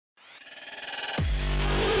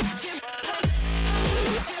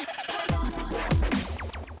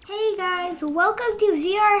guys, welcome to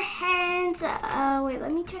VR Hands. Wait,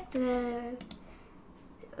 let me check the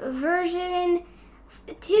version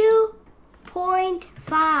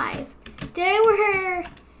 2.5. Today we're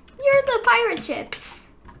near the pirate ships.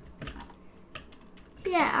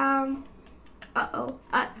 Yeah,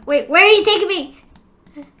 wait, where are you taking me?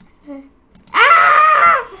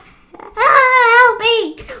 Help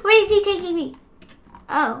me! Where is he taking me?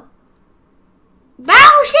 Oh.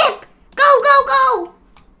 Battleship! Go, go, go!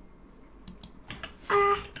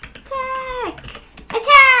 Attack!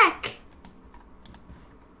 Attack!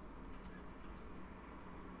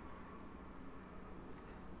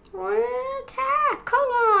 Attack! Come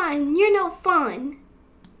on! You're no fun.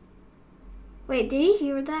 Wait, did he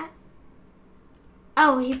hear that?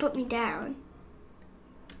 Oh, he put me down.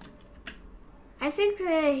 I think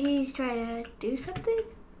that he's trying to do something.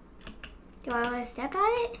 Do I want to step on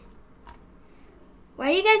it? Why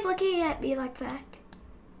are you guys looking at me like that?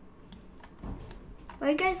 Why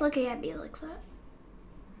are you guys looking at me like that?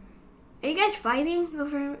 Are you guys fighting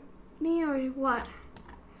over me or what?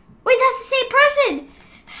 Wait, that's the same person!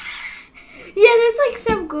 Yeah, there's like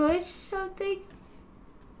some glitch something.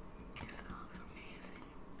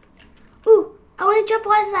 Ooh, I want to jump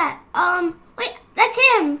on that. Wait, that's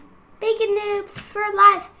him. Bacon noobs for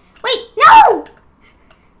life. Wait, no!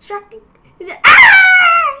 He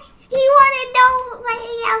wanted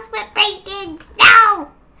nobody else but bacon. No!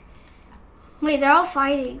 Wait, they're all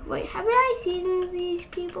fighting. Wait, have I seen these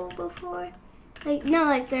people before? Like, no,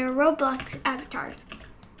 like they're Roblox avatars.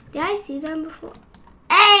 Did I see them before?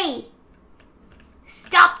 Hey!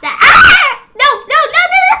 Stop that. No!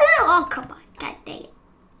 Oh, come on. God dang it.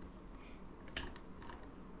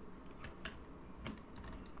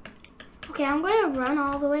 Okay, I'm going to run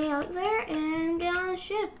all the way out there and get on a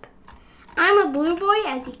ship. I'm a blue boy,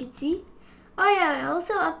 as you can see. Oh yeah, I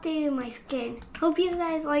also updated my skin. Hope you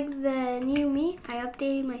guys like the new me. I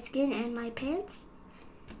updated my skin and my pants.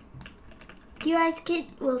 You guys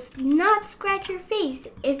will not scratch your face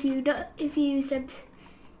if you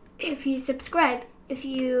subscribe. If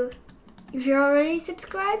you're already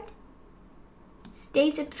subscribed,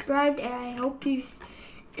 stay subscribed, and I hope you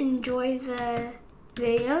enjoy the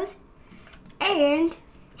videos. And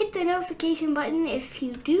hit the notification button if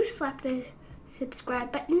you do slap the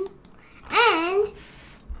subscribe button. And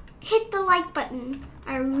hit the like button.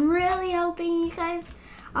 I'm really hoping you guys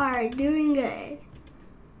are doing good.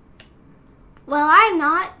 Well, I'm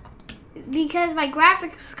not, because my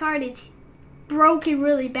graphics card is broken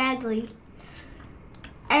really badly.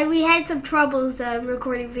 And we had some troubles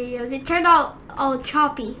recording videos. It turned out all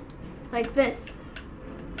choppy, like this.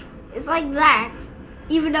 It's like that,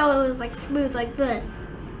 even though it was like smooth like this.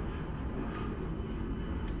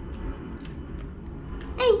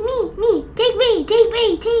 Hey, me, take me.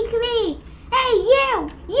 Hey, you,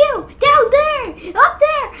 down there, up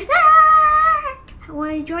there. Ah! I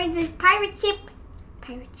want to join this pirate ship.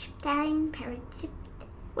 Pirate ship time, pirate ship.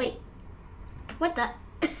 Wait, what the?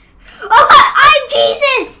 Oh, I'm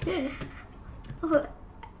Jesus!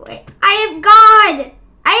 Wait, I am God.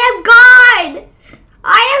 I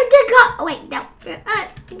am the God. Wait, no.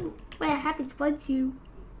 What happens once you?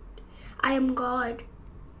 I am God.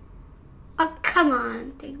 Oh, come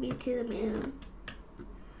on. Take me to the moon.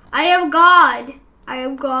 I am God.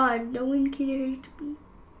 No one can hurt me.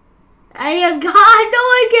 I am God. No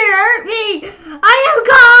one can hurt me. I am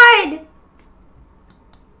God.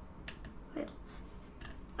 Wait.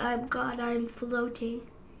 I am God. I am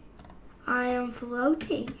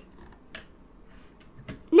floating.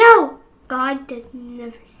 No. God does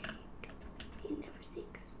never sink. He never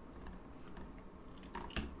sinks.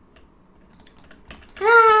 Phew.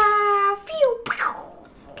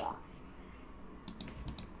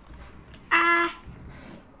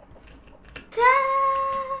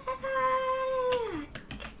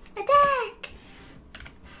 Attack!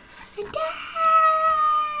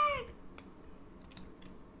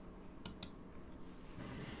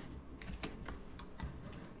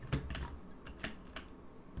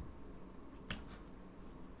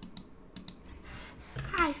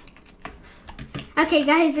 Hi. Okay,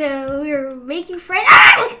 guys, we're making friends.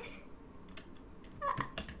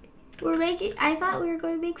 I thought we were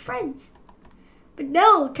going to make friends. But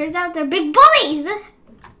no, turns out they're big bullies.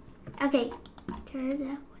 Okay, turns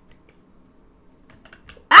out.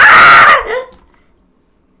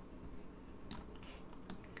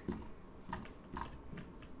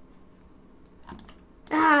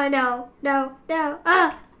 Oh, no.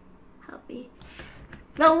 Help me.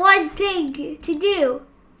 The one thing to do.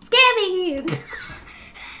 Scamming you.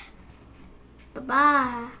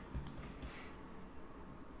 Bye-bye.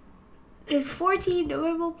 There's 14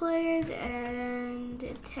 normal players and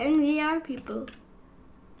 10 VR people.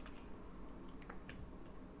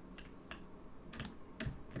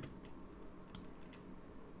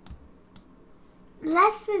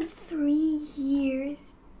 Less than 3 years.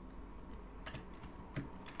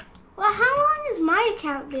 Well, how long has my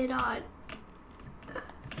account been on?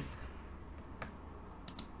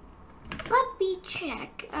 Let me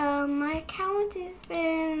check. My account has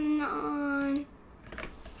been on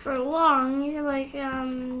for long, like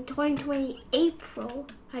 2020 April,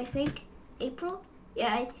 I think. April?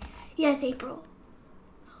 Yeah, yes, April.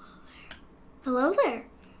 Hello there.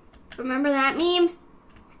 Remember that meme?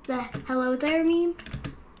 The hello there meme?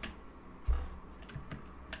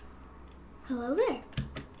 Hello there.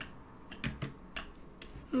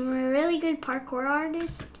 I'm a really good parkour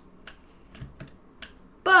artist,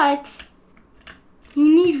 but you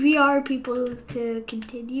need VR people to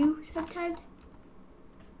continue sometimes.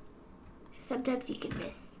 Sometimes you can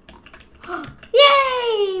miss.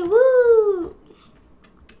 Yay! Woo!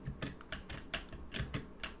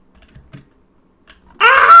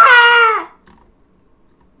 Ah!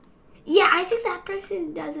 Yeah, I think that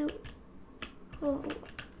person doesn't. Oh.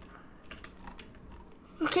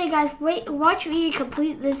 Okay, guys, wait. Watch me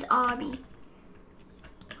complete this obby.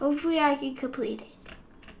 Hopefully, I can complete it.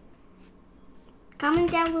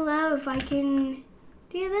 Comment down below if I can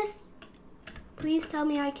do this. Please tell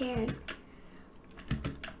me I can.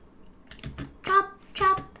 Chop,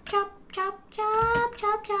 chop, chop, chop, chop,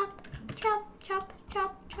 chop, chop, chop, chop,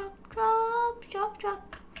 chop, chop, chop, chop,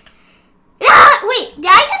 chop. Ah! Wait, did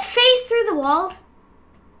I just phase through the walls?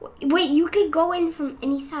 Wait, you could go in from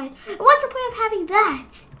any side. What's the point of having that?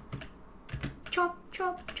 Chop,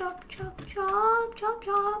 chop, chop, chop, chop, chop,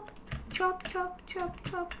 chop. Chop, chop, chop,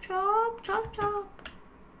 chop, chop, chop, chop.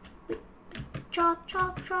 Wait. Chop,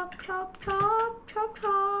 chop, chop, chop, chop, chop,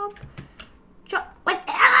 chop. Chop. What?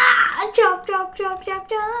 Ah! Chop, chop, chop, chop,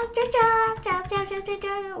 chop, chop, chop, chop, chop, chop, chop,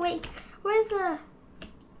 chop. Wait, where's the?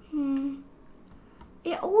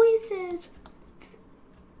 It always says.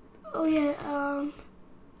 Oh yeah.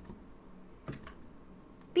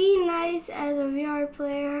 Be nice as a VR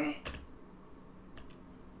player.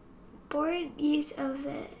 Board use of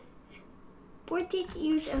it. Boarded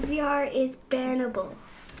use of VR is bannable.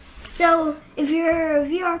 So if you're a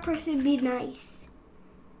VR person, be nice.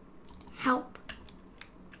 Help.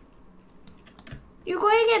 You're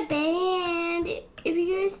going to get banned. If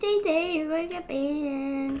you're going to stay there, you're going to get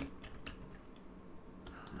banned.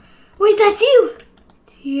 Wait, that's you.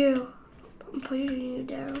 It's you. I'm putting you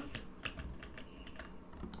down.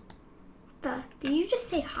 Did you just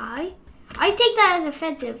say hi? I take that as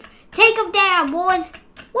offensive. Take him down, boys.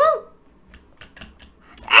 Woo!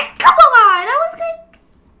 Come on! I was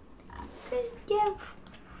gonna give.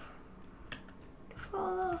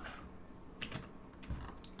 Fall off.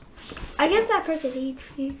 I guess that person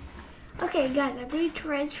hates me. Okay, guys, I'm going to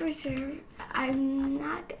transfer server. I'm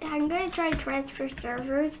going to try transfer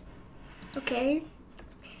servers. Okay?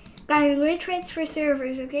 Guys, I'm going to transfer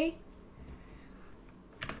servers, okay?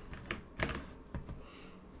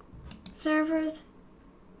 Servers.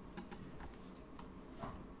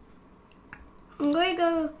 I'm going to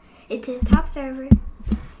go into the top server.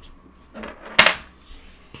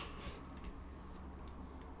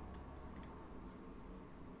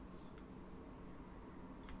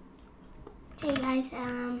 Hey guys,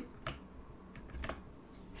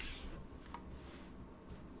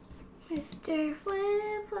 Mr.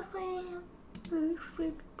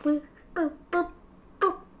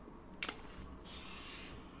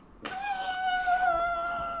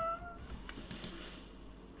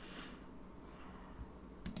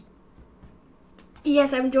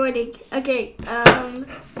 Yes, I'm joining. Okay,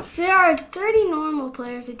 there are 30 normal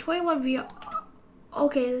players and 21 VR.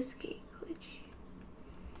 Okay, this game glitch.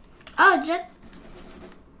 Oh, just.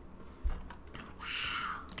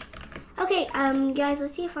 Wow. Okay, guys,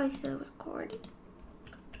 let's see if I still recording.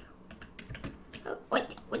 Oh,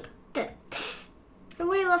 what the?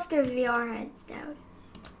 Somebody left their VR heads down.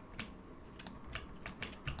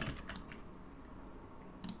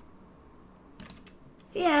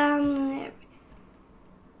 Yeah, I'm there.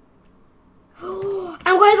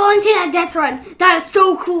 I'm going to go into that death run. That is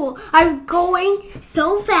so cool. I'm going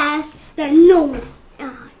so fast that no one.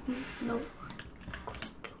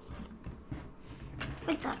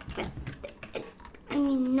 What's up? I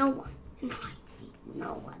mean, no one.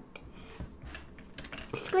 No one.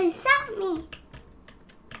 It's going to stop me.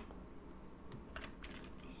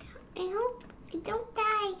 I hope I don't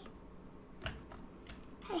die.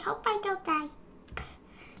 I hope I don't die.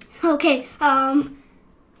 Okay, oh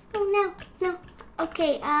no.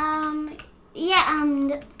 Okay, yeah,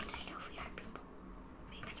 there's no VR.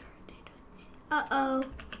 Uh-oh.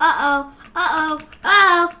 Uh-oh. Uh-oh.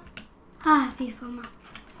 Uh-oh. Ah, beautiful mom.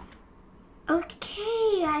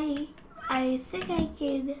 Okay, I think I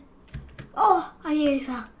can. Oh, I nearly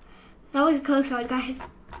fell. That was a close one, guys.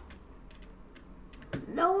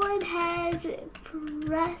 No one has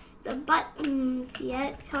pressed the buttons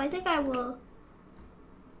yet, so I think I will.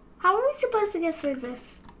 How are we supposed to get through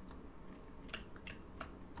this?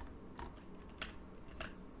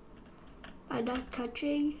 By not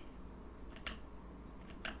touching.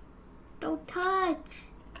 Don't touch.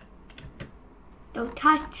 Don't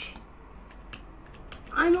touch.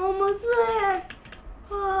 I'm almost there.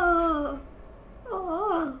 Oh.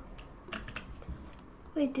 Oh.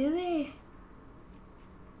 Wait, do they?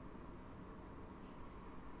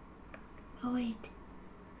 Oh, wait.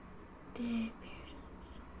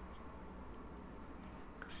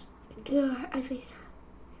 As I said,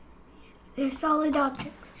 they're solid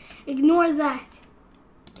objects. Ignore that.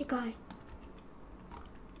 Decline.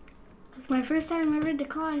 That's my first time ever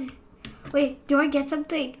declining. Wait, do I get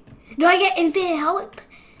something? Do I get infinite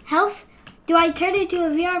health? Do I turn into a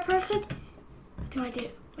VR person? What do I do?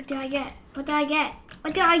 What do I get? What do I get?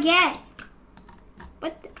 What do I get?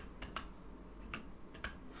 What?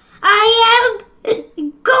 I am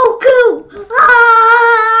Goku!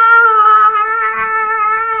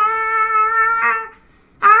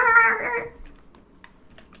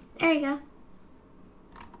 There you go.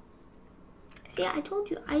 See, I told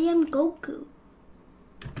you, I am Goku.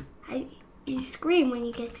 You scream when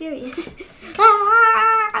you get serious.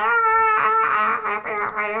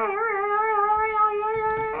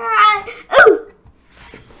 Ooh!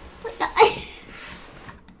 What the?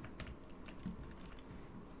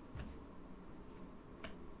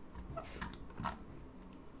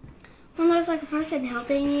 When there's like a person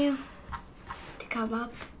helping you to come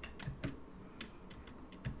up.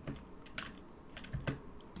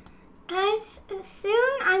 Guys,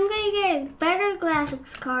 soon I'm going to get a better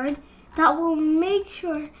graphics card that will make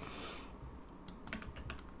sure.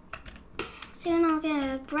 Soon I'll get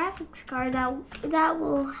a graphics card that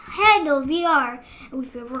will handle VR. And we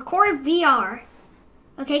can record VR.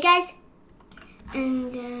 Okay, guys?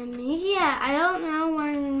 And yeah, I don't know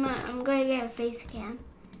when I'm going to get a face cam.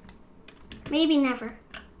 Maybe never.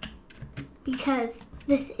 Because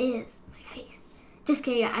this is my face. Just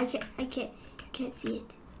kidding. I can't see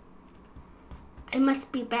it. I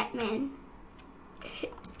must be Batman.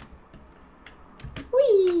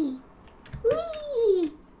 Wee!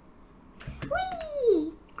 Wee!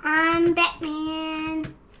 Wee! I'm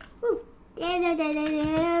Batman. Woo!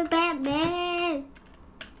 Batman.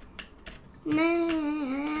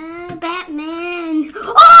 Nah, Batman.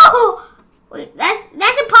 Oh! Wait, that's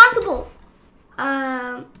impossible.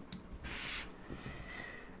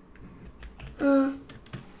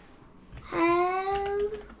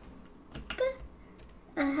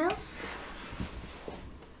 Help.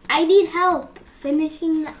 I need help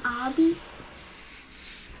finishing the obby.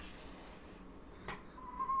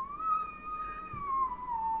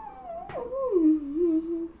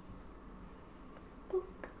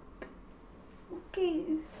 Okay,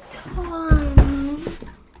 it's time.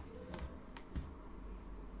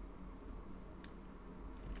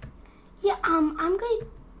 Yeah, I'm going.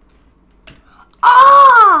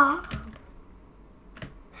 Ah!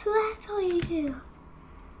 So that's all you do.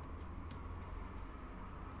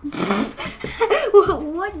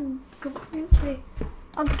 What? Completely.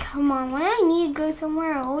 Oh, come on. When I need to go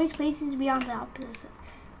somewhere, I always places to be on the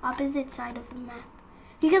opposite side of the map.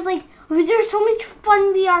 Because, like, there's so much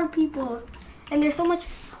fun VR people. And there's so much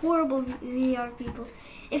horrible VR people.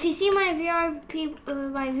 If you see my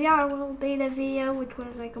VR World Beta video, which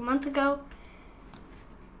was like a month ago.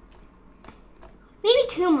 Maybe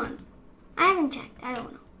 2 months. I haven't checked. I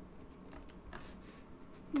don't know.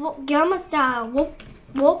 Well, Gamma style. Whoop.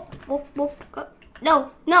 Whoop, whoop, whoop.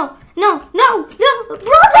 No, no, no, no, no,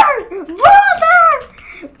 brother,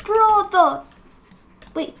 brother.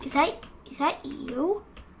 Wait, is that you?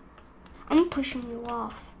 I'm pushing you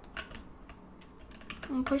off.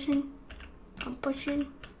 I'm pushing. Try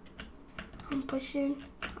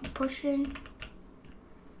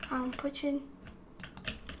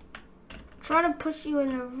to push you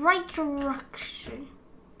in the right direction.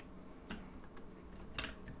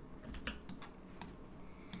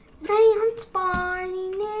 Dance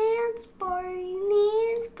party, dance party,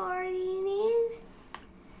 dance party, dance.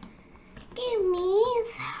 Give me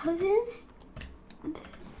 1,000.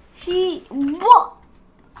 What?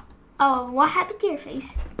 Oh, what happened to your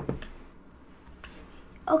face?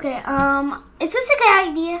 Okay, is this a good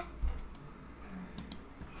idea?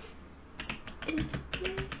 Is this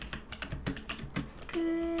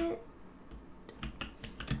good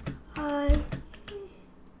idea?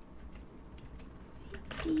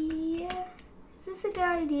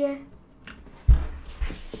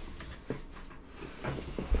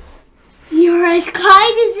 You're as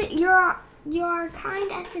kind as you're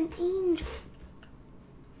kind as an angel.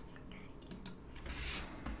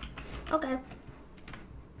 Okay.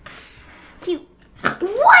 Cute. What?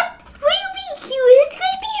 What do you mean cute? It's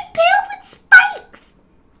going to be impaled with spikes.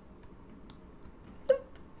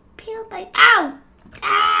 Impaled by... Ow!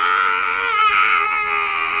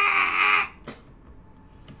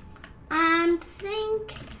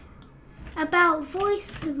 Think about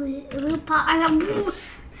voice loop.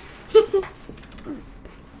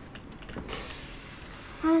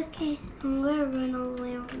 Okay, I'm gonna run all the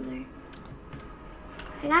way over there.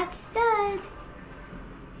 I got stud.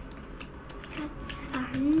 That's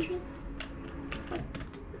 100.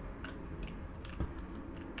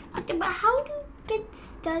 But how do you get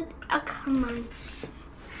stud? Oh, come on.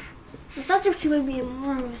 I thought this would be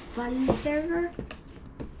more of a fun server.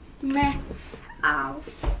 Meh. Ow.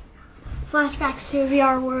 Flashbacks to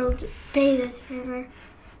VR World beta server.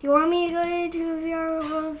 You want me to go into VR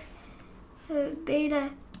World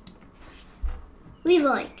beta? Leave a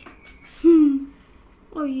like.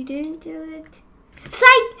 Oh, you didn't do it?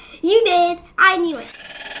 Psych! You did! I knew it.